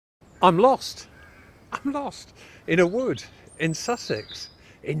I'm lost. I'm lost in a wood in Sussex,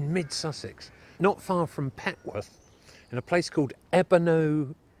 in mid-Sussex, not far from Petworth, in a place called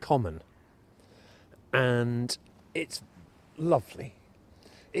Ebeno Common. And it's lovely.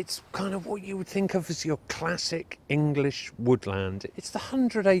 It's kind of what you would think of as your classic English woodland. It's the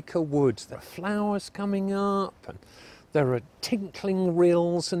 100-acre woods. There are flowers coming up, and there are tinkling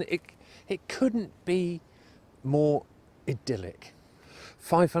rills, and it couldn't be more idyllic.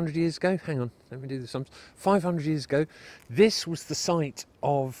 500 years ago, hang on, let me do the sums. 500 years ago, this was the site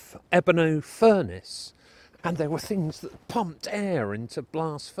of Ebeno furnace, and there were things that pumped air into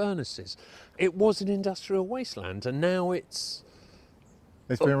blast furnaces. It was an industrial wasteland, and now it's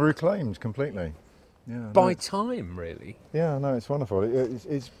been reclaimed completely. Yeah, by time, really. Yeah, no, it's wonderful.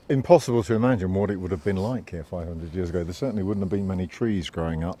 It's impossible to imagine what it would have been like here 500 years ago. There certainly wouldn't have been many trees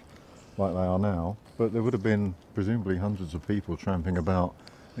growing up like they are now, but there would have been presumably hundreds of people tramping about.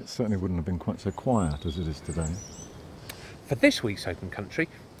 It certainly wouldn't have been quite so quiet as it is today. For this week's Open Country,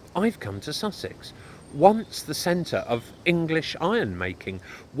 I've come to Sussex, once the centre of English iron making,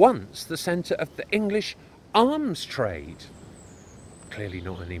 once the centre of the English arms trade. Clearly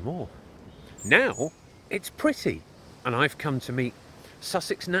not anymore. Now it's pretty, and I've come to meet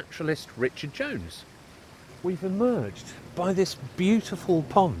Sussex naturalist Richard Jones. We've emerged by this beautiful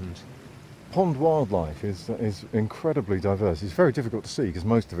pond. Pond wildlife is incredibly diverse. It's very difficult to see because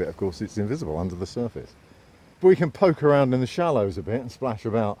most of it, of course, it's invisible under the surface. But we can poke around in the shallows a bit and splash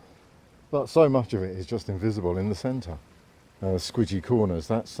about, but so much of it is just invisible in the centre. Squidgy corners,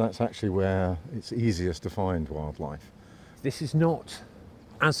 that's actually where it's easiest to find wildlife. This is not,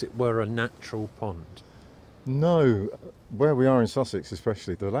 as it were, a natural pond. No, where we are in Sussex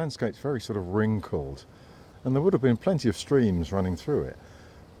especially, the landscape's very sort of wrinkled, and there would have been plenty of streams running through it,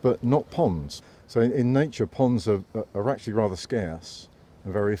 but not ponds. So in nature, ponds are actually rather scarce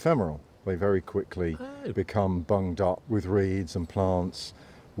and very ephemeral. They very quickly become bunged up with reeds and plants,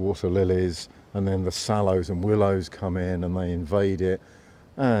 water lilies, and then the sallows and willows come in and they invade it,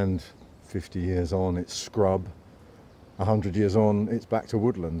 and 50 years on it's scrub, 100 years on it's back to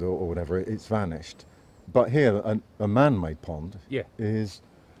woodland or whatever, it's vanished. But here, a man-made pond is,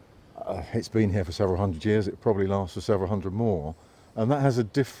 it's been here for several hundred years, it probably lasts for several hundred more, and that has a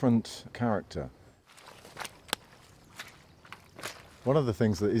different character. One of the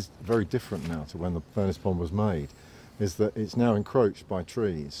things that is very different now to when the furnace pond was made is that it's now encroached by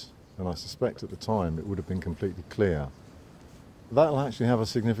trees, and I suspect at the time it would have been completely clear. That'll actually have a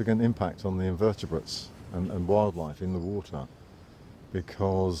significant impact on the invertebrates and wildlife in the water,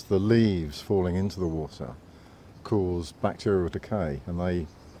 because the leaves falling into the water cause bacterial decay and they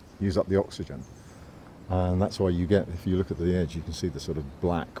use up the oxygen. And that's why you get, if you look at the edge, you can see the sort of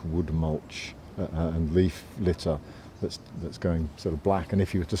black wood mulch and leaf litter that's going sort of black, and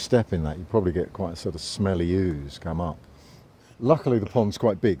if you were to step in that, you'd probably get quite a sort of smelly ooze come up. Luckily the pond's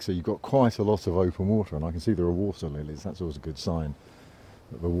quite big, so you've got quite a lot of open water, and I can see there are water lilies. That's always a good sign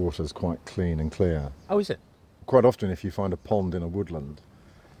that the water's quite clean and clear. Oh, is it? Quite often if you find a pond in a woodland,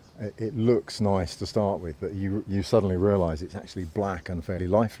 it looks nice to start with, but you suddenly realise it's actually black and fairly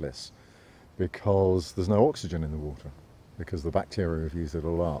lifeless because there's no oxygen in the water, because the bacteria have used it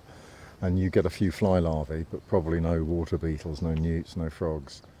all up. And you get a few fly larvae, but probably no water beetles, no newts, no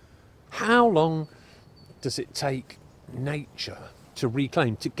frogs. How long does it take nature to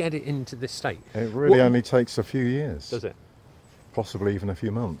reclaim, to get it into this state? It really only takes a few years. Does it? Possibly even a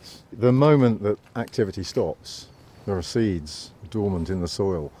few months. The moment that activity stops, there are seeds dormant in the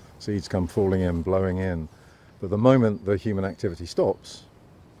soil. Seeds come falling in, blowing in. But the moment the human activity stops,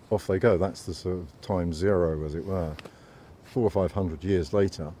 off they go. That's the sort of time zero, as it were. 400 or 500 years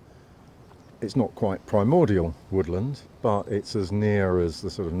later, it's not quite primordial woodland, but it's as near as the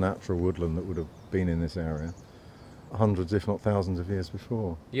sort of natural woodland that would have been in this area hundreds, if not thousands of years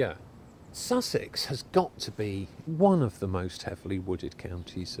before. Yeah. Sussex has got to be one of the most heavily wooded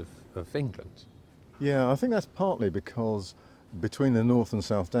counties of England. Yeah, I think that's partly because between the North and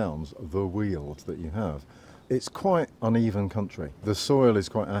South Downs, the Weald that you have, it's quite uneven country. The soil is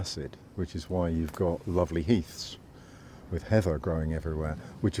quite acid, which is why you've got lovely heaths with heather growing everywhere,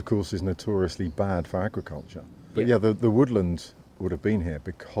 which of course is notoriously bad for agriculture. But yeah, the woodland would have been here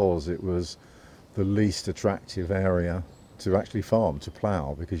because it was the least attractive area to actually farm, to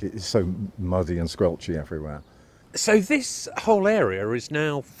plough, because it's so muddy and squelchy everywhere. So this whole area is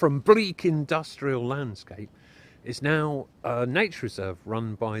now, from bleak industrial landscape, is now a nature reserve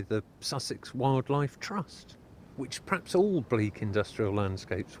run by the Sussex Wildlife Trust, which perhaps all bleak industrial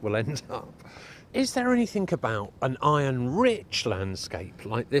landscapes will end up. Is there anything about an iron-rich landscape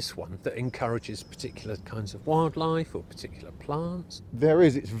like this one that encourages particular kinds of wildlife or particular plants? There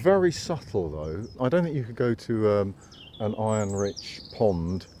is. It's very subtle, though. I don't think you could go to an iron-rich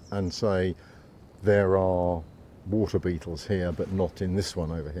pond and say there are water beetles here, but not in this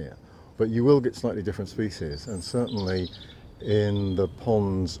one over here. But you will get slightly different species, and certainly in the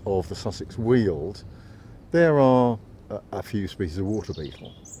ponds of the Sussex Weald, there are a few species of water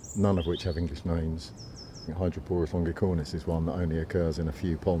beetle, none of which have English names. Hydroporus longicornis is one that only occurs in a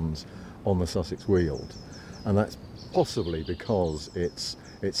few ponds on the Sussex Weald, and that's possibly because it's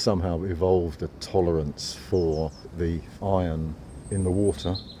somehow evolved a tolerance for the iron in the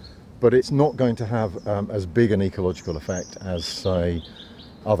water, but it's not going to have as big an ecological effect as, say,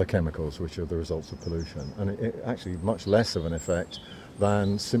 other chemicals which are the results of pollution, and it actually much less of an effect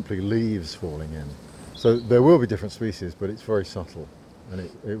than simply leaves falling in. So there will be different species, but it's very subtle, and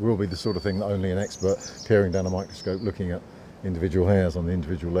it will be the sort of thing that only an expert peering down a microscope looking at individual hairs on the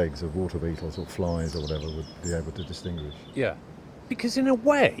individual legs of water beetles or flies or whatever would be able to distinguish. Yeah, because in a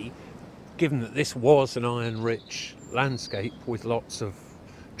way, given that this was an iron-rich landscape with lots of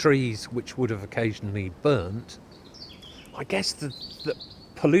trees which would have occasionally burnt, I guess the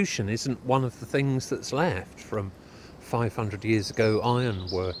pollution isn't one of the things that's left from 500 years ago iron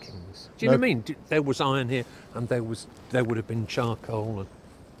workings. Do you know what I mean? There was iron here, and there would have been charcoal. And...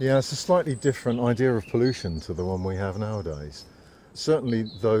 Yeah, it's a slightly different idea of pollution to the one we have nowadays. Certainly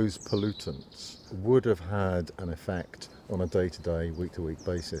those pollutants would have had an effect on a day-to-day, week-to-week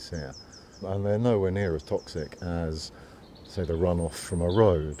basis here, and they're nowhere near as toxic as, say, the runoff from a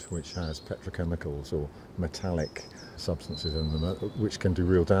road, which has petrochemicals or metallic substances in them, which can do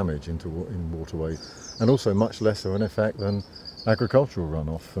real damage in waterways, and also much less of an effect than agricultural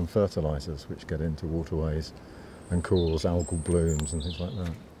runoff from fertilisers, which get into waterways and cause algal blooms and things like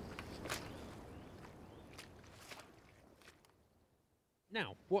that.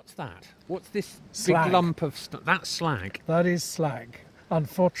 Now, what's that? What's this Slag. big lump of that's slag? That is slag.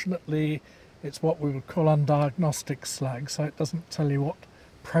 Unfortunately, it's what we would call undiagnostic slag, so it doesn't tell you what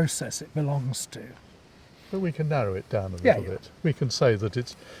process it belongs to. But we can narrow it down a little bit. We can say that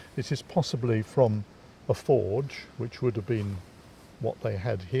it is possibly from a forge, which would have been what they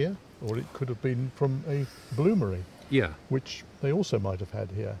had here, or it could have been from a bloomery, which they also might have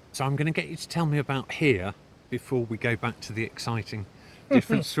had here. So I'm going to get you to tell me about here before we go back to the exciting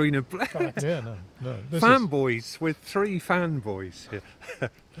difference between a fanboys with 3 fanboys here.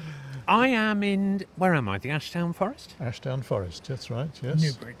 I am in, where am I? The Ashdown Forest? Ashdown Forest, that's right,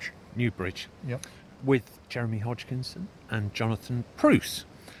 yes. Newbridge. Yep. With Jeremy Hodgkinson and Jonathan Prus.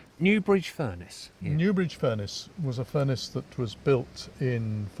 Newbridge furnace. Here. Newbridge furnace was a furnace that was built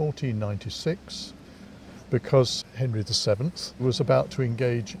in 1496 because Henry VII was about to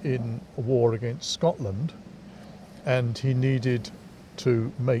engage in a war against Scotland, and he needed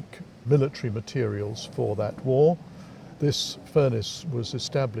to make military materials for that war. This furnace was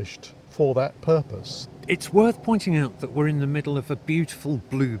established for that purpose. It's worth pointing out that we're in the middle of a beautiful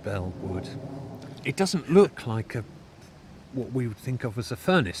bluebell wood. It doesn't look like what we would think of as a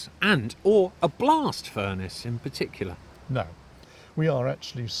furnace, or a blast furnace in particular. No, we are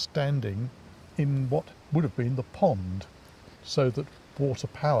actually standing in what would have been the pond, so that water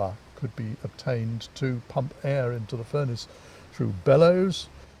power could be obtained to pump air into the furnace through bellows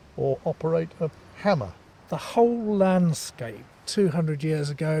or operate a hammer. The whole landscape, 200 years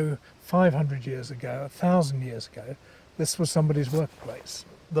ago, 500 years ago, 1,000 years ago, this was somebody's workplace.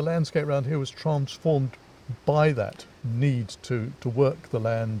 The landscape around here was transformed by that need to work the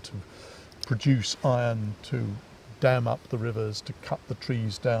land, to produce iron, to dam up the rivers, to cut the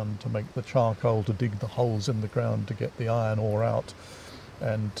trees down, to make the charcoal, to dig the holes in the ground to get the iron ore out,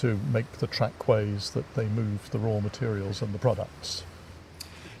 and to make the trackways that they move the raw materials and the products.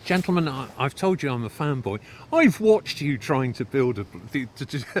 Gentlemen, I've told you I'm a fanboy. I've watched you trying to build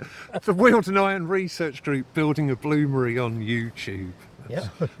the Weald and Iron Research Group building a bloomery on YouTube. Yeah.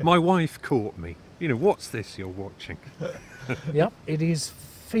 My wife caught me. You know, what's this you're watching? Yep, it is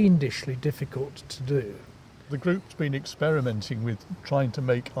fiendishly difficult to do. The group's been experimenting with trying to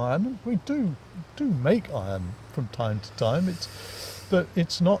make iron. We do make iron from time to time.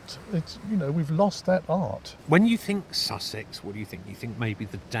 We've lost that art. When you think Sussex, what do you think? You think maybe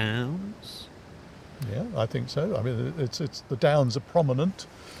the Downs? Yeah, I think so. I mean, it's the Downs are prominent,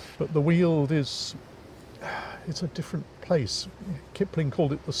 but the Weald it's a different place. Kipling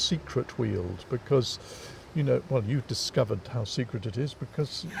called it the secret Weald because, you've discovered how secret it is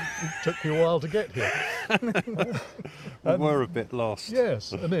because it took you a while to get here. We were a bit lost.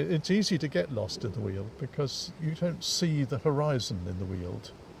 Yes, and it's easy to get lost in the Weald because you don't see the horizon in the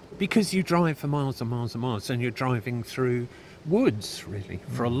Weald. Because you drive for miles and miles and miles, and you're driving through woods, really.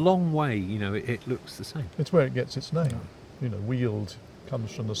 For a long way, you know, it looks the same. It's where it gets its name. You know, Weald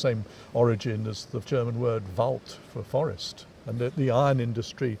comes from the same origin as the German word Wald for forest. And the iron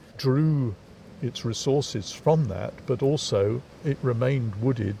industry drew its resources from that, but also it remained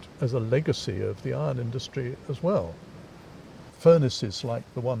wooded as a legacy of the iron industry as well. Furnaces like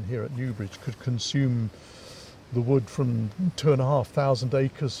the one here at Newbridge could consume the wood from 2,500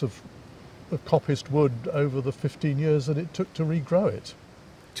 acres of coppiced wood over the 15 years that it took to regrow it.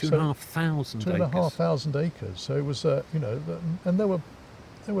 2,500 acres. 2,500 acres. So it was, you know, and there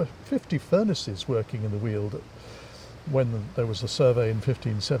were 50 furnaces working in the Weald when there was a survey in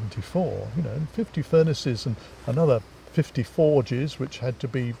 1574. You know, and 50 furnaces and another 50 forges which had to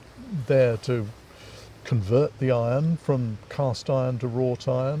be there to convert the iron from cast iron to wrought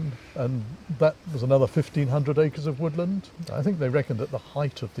iron, and that was another 1,500 acres of woodland. I think they reckoned at the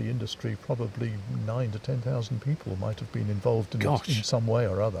height of the industry probably 9,000 to 10,000 people might have been involved in it in some way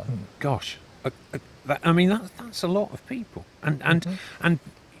or other. Gosh, I mean that's a lot of people, and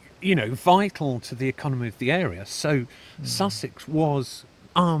you know, vital to the economy of the area. So Sussex was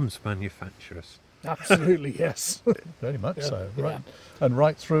arms manufacturers. Absolutely, yes. Very much so, Yeah. right, and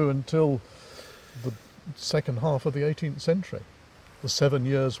right through until the second half of the 18th century. The 7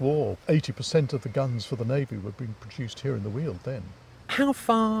 Years' War, 80% of the guns for the Navy were being produced here in the Weald then. How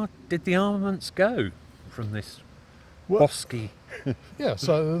far did the armaments go from this bosky? Yeah,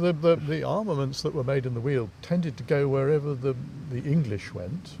 so the armaments that were made in the Weald tended to go wherever the English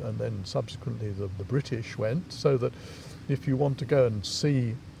went, and then subsequently the British went, so that if you want to go and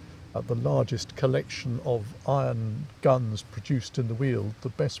see the largest collection of iron guns produced in the Weald, the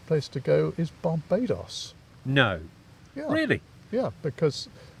best place to go is Barbados. No. Yeah. Really? Yeah, because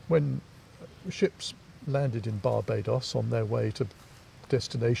when ships landed in Barbados on their way to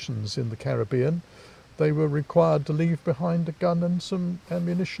destinations in the Caribbean, they were required to leave behind a gun and some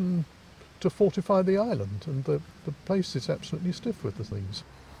ammunition to fortify the island, and the place is absolutely stiff with the things.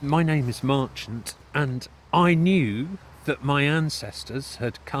 My name is Marchant, and I knew that my ancestors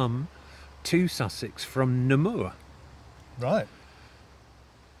had come to Sussex from Namur. Right.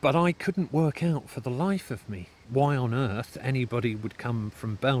 But I couldn't work out for the life of me why on earth anybody would come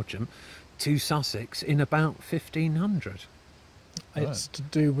from Belgium to Sussex in about 1500. It's to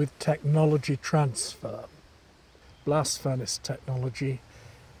do with technology transfer. Blast furnace technology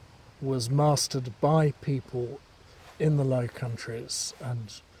was mastered by people in the Low Countries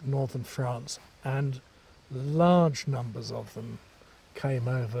and northern France, and large numbers of them came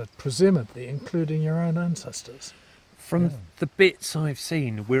over, presumably including your own ancestors. From the bits I've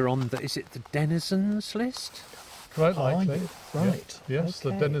seen, we're on is it the denizens list? Quite likely. Right. Yeah. Yes,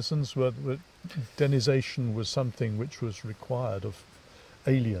 Okay. the denizens denization was something which was required of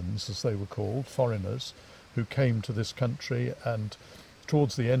aliens, as they were called, foreigners, who came to this country, and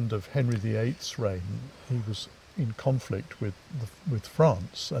towards the end of Henry VIII's reign, he was in conflict with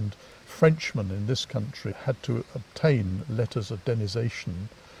France, and Frenchmen in this country had to obtain letters of denization.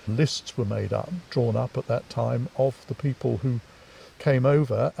 Lists were drawn up at that time of the people who came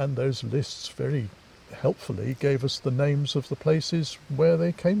over, and those lists very helpfully gave us the names of the places where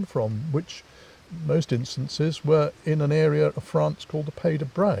they came from, which most instances were in an area of France called the Pays de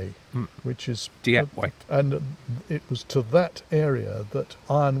Bray, which is Dieppe. and it was to that area that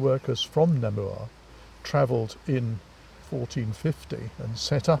ironworkers from Namur travelled in 1450 and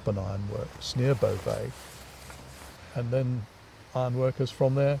set up an ironworks near Beauvais, and then ironworkers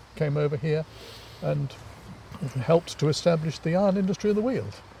from there came over here and helped to establish the iron industry of the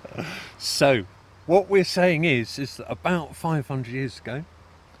Weald. So, what we're saying is that about 500 years ago,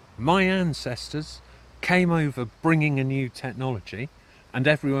 my ancestors came over bringing a new technology, and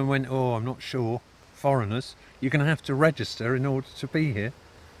everyone went, oh, I'm not sure, foreigners, you're going to have to register in order to be here.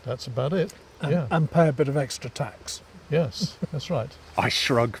 That's about it. Yeah. And pay a bit of extra tax. Yes, that's right. I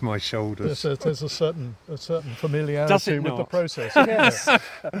shrug my shoulders. There's a certain familiarity with the not? process. Yes.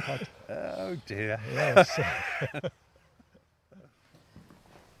 Oh dear. Yes.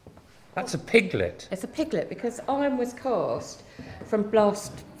 That's a piglet. It's a piglet because iron was cast from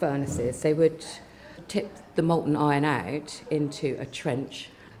blast furnaces. They would tip the molten iron out into a trench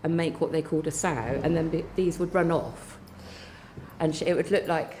and make what they called a sow, and then these would run off. And it would look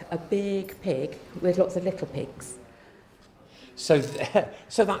like a big pig with lots of little pigs. So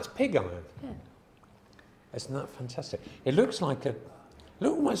that's pig iron. Yeah. Isn't that fantastic? It looks like it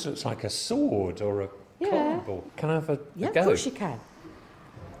almost looks like a sword or a Yeah. cardboard. Can I have a Yeah, go? of course you can.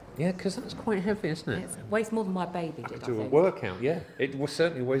 Yeah, because that's quite heavy, isn't it? It weighs more than my baby did, I Do a think. workout, yeah. It was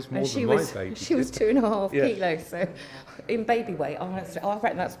certainly weighs more than my baby. She was did. 2.5 Yeah. kilos, so in baby weight, I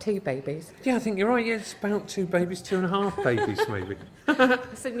reckon that's 2 babies. Yeah, I think you're right. Yeah, it's about 2 babies, 2.5 babies, maybe.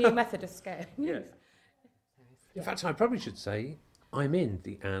 It's a new method of scale. Yes. In fact, I probably should say I'm in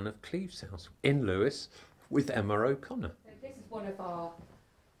the Anne of Cleves house in Lewes with Emma O'Connor. So this is one of our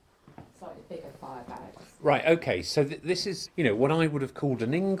slightly bigger fire bags. Right, okay, so this is, you know, what I would have called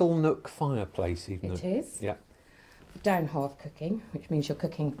an ingle nook fireplace, even It though... is. Yeah. Down hearth cooking, which means you're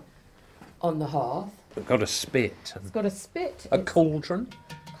cooking on the hearth. We've got a spit, It's and got a spit, a it's cauldron.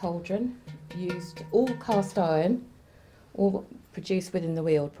 cauldron, used all cast iron, all produced within the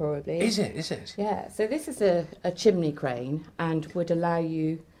Weald probably. Is it? Yeah, so this is a chimney crane and would allow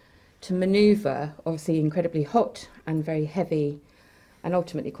you to manoeuvre, obviously incredibly hot and very heavy and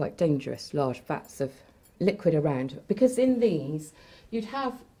ultimately quite dangerous, large vats of liquid around. Because in these, you'd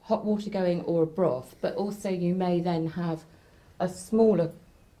have hot water going or a broth, but also you may then have a smaller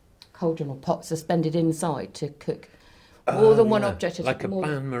cauldron or pot suspended inside to cook more than one object at like a more.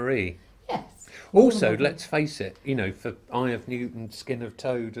 bain-marie. Yes. Also, let's face it, you know, for Eye of Newton, Skin of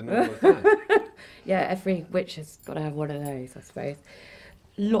Toad and all of that. Yeah, every witch has got to have one of those, I suppose.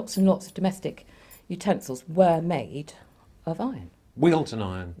 Lots and lots of domestic utensils were made of iron. Wheels and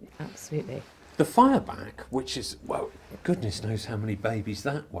iron. Absolutely. The fireback, which is, well, goodness knows how many babies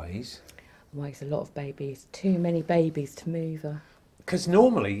that weighs. Weighs a lot of babies. Too many babies to move her. Because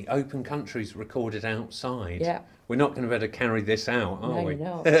normally open country's recorded outside. Yeah. We're not going to be able to carry this out, are No, we? you're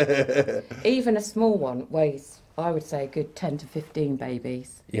not. Even a small one weighs, I would say, a good 10 to 15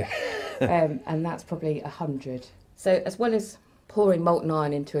 babies. Yeah. And that's probably 100. So as well as pouring molten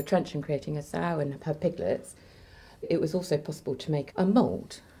iron into a trench and creating a sow and her piglets, it was also possible to make a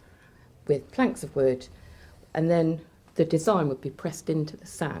mould with planks of wood, and then the design would be pressed into the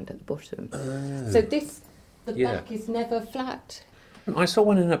sand at the bottom. So the back is never flat. I saw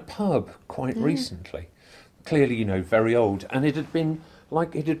one in a pub quite recently. Clearly, you know, very old, and it had been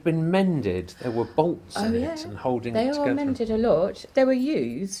mended. There were bolts in it and holding They it together. are mended a lot. They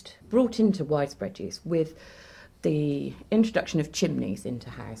were brought into widespread use with the introduction of chimneys into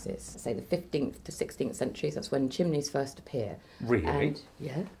houses. Say the 15th to 16th centuries, that's when chimneys first appear. Really? And,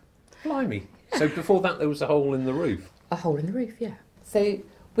 yeah. Blimey. So before that there was a hole in the roof? A hole in the roof, yeah. So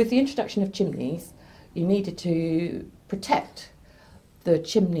with the introduction of chimneys, you needed to protect the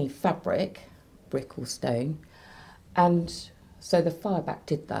chimney fabric, brick or stone, and so the fireback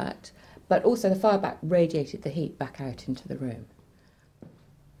did that, but also the fireback radiated the heat back out into the room.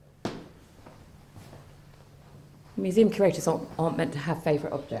 Museum curators aren't meant to have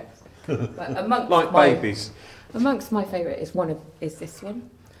favourite objects, but amongst my favourite is this one.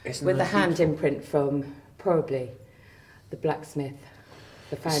 Isn't with the that hand beautiful? imprint from probably the blacksmith,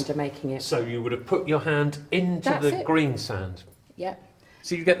 the founder making it. So you would have put your hand into That's the it. green sand. Yeah.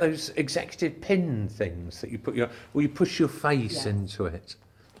 So you get those executive pin things that you put you push your face into it,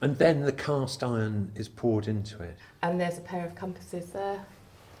 and then the cast iron is poured into it. And there's a pair of compasses there.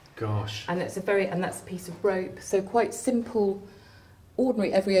 Gosh. And that's a piece of rope. So quite simple,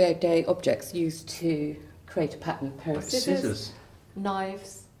 ordinary, everyday objects used to create a pattern. A pair of scissors,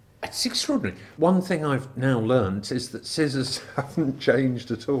 knives. It's extraordinary. One thing I've now learned is that scissors haven't changed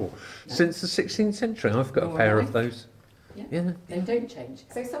at all. No. Since the 16th century, I've got Nor a pair have of I. those. Yeah. They don't change.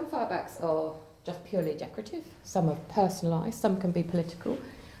 So some firebacks are just purely decorative. Some are personalised. Some can be political.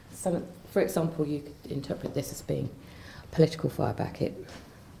 Some, for example, you could interpret this as being a political fireback. It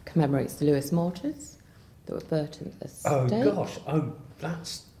commemorates the Lewis martyrs that were burnt at the stake. Oh gosh! Oh,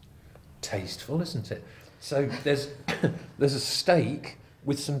 that's tasteful, isn't it? So there's a stake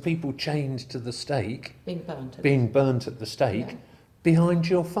with some people chained to the stake, being burnt at the stake, behind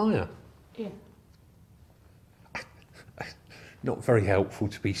your fire. Yeah. Not very helpful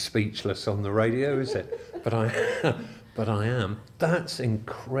to be speechless on the radio, is it? But I am. That's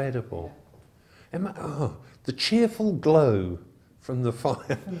incredible. Emma, the cheerful glow from the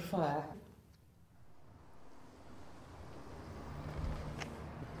fire. From the fire.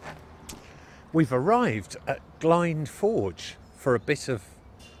 We've arrived at Glynde Forge for a bit of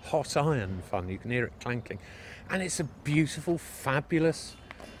hot iron fun. You can hear it clanking. And it's a beautiful, fabulous,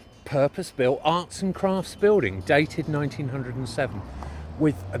 purpose-built arts and crafts building, dated 1907,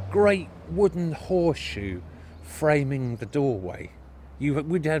 with a great wooden horseshoe framing the doorway. You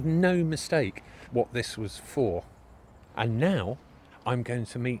would have no mistake what this was for. And now I'm going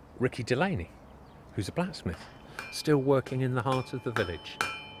to meet Ricky Delaney, who's a blacksmith, still working in the heart of the village.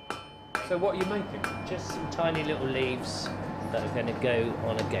 So what are you making? Just some tiny little leaves that are going to go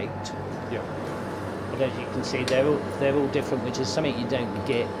on a gate. Yeah. But as you can see, they're all different, which is something you don't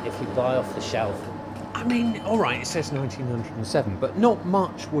get if you buy off the shelf. I mean, all right, it says 1907, but not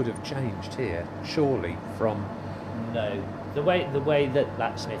much would have changed here, surely, from... No. The way that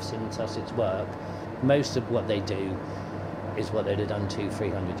blacksmiths in Sussex work, most of what they do is what they'd have done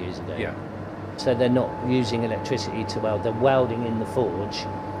 200-300 years ago. Yeah. So they're not using electricity to weld, they're welding in the forge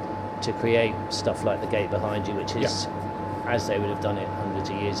to create stuff like the gate behind you, which is as they would have done it hundreds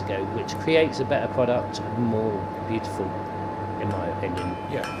of years ago, which creates a better product and more beautiful, in my opinion.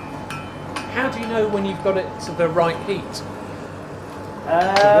 Yeah. How do you know when you've got it to the right heat?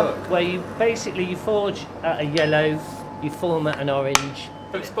 Well, you forge at a yellow, you form at an orange.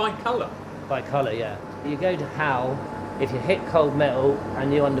 But it's by colour. By colour, yeah. You go to how, if you hit cold metal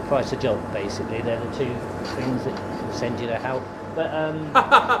and you underprice a job, basically, they're the two things that will send you to how. But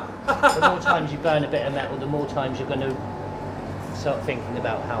the more times you burn a bit of metal, the more times you're going to start thinking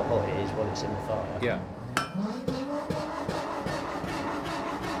about how hot it is while it's in the fire. Yeah.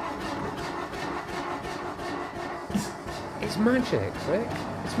 It's magic, Rick.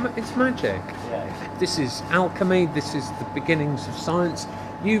 It's magic. Yeah. This is alchemy, this is the beginnings of science.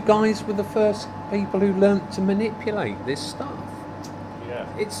 You guys were the first people who learnt to manipulate this stuff.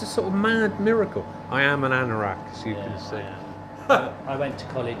 Yeah. It's a sort of mad miracle. I am an anorak, as you can see. I went to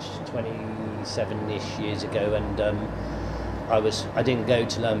college 27-ish years ago, and I didn't go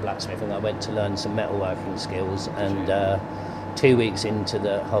to learn blacksmithing. I went to learn some metalworking skills, and 2 weeks into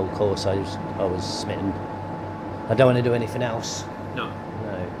the whole course, I was smitten. I don't want to do anything else. No.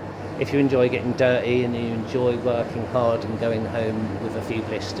 If you enjoy getting dirty and you enjoy working hard and going home with a few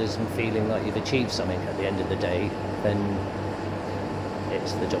blisters and feeling like you've achieved something at the end of the day, then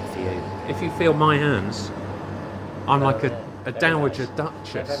it's the job for you. If you feel my hands, I'm like a very dowager nice.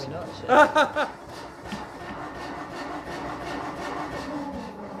 duchess. Very nice, yeah.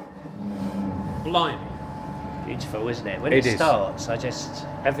 Blimey. Beautiful, isn't it? When It it is. starts,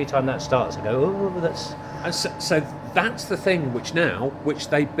 every time that starts, I go, oh, that's... And so that's the thing which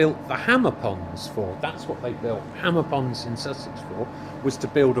they built the hammer ponds for. That's what they built hammer ponds in Sussex for, was to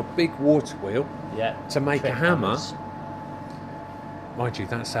build a big water wheel Yeah. to make Trick a hammer. hammers. Mind you,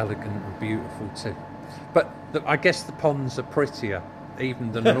 that's elegant and beautiful too. But I guess the ponds are prettier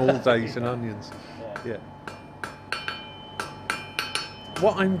even than an all days and onions. Yeah.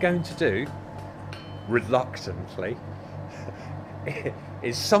 What I'm going to do, reluctantly,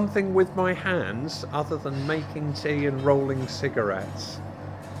 is something with my hands other than making tea and rolling cigarettes.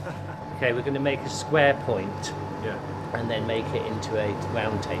 Okay, we're going to make a square point Yeah. and then make it into a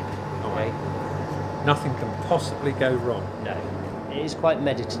round tape. Okay? Nothing can possibly go wrong. No. It is quite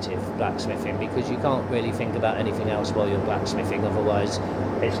meditative, blacksmithing, because you can't really think about anything else while you're blacksmithing, otherwise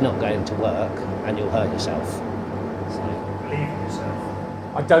it's not going to work and you'll hurt yourself. So, believe in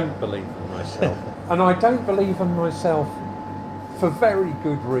yourself. I don't believe in myself. And I don't believe in myself for very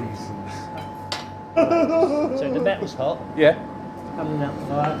good reasons. So the metal's hot, Yeah? coming out the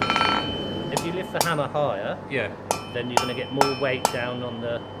fire. If you lift the hammer higher, Yeah. then you're going to get more weight down on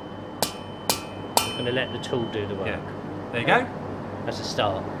the... You're going to let the tool do the work. Yeah. There you go. That's a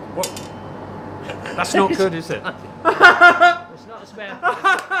start. What? That's not good, is it? It's not a square.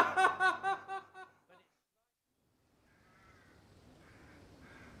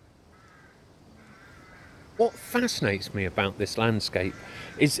 What fascinates me about this landscape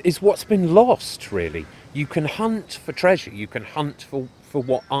is what's been lost, really. You can hunt for treasure, you can hunt for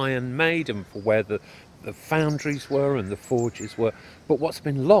what iron made and for where the foundries were and the forges were, but what's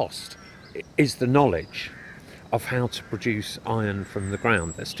been lost is the knowledge of how to produce iron from the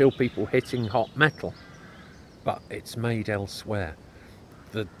ground. There's still people hitting hot metal, but it's made elsewhere.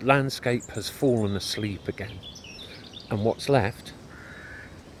 The landscape has fallen asleep again, and what's left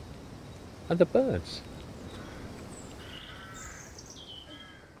are the birds.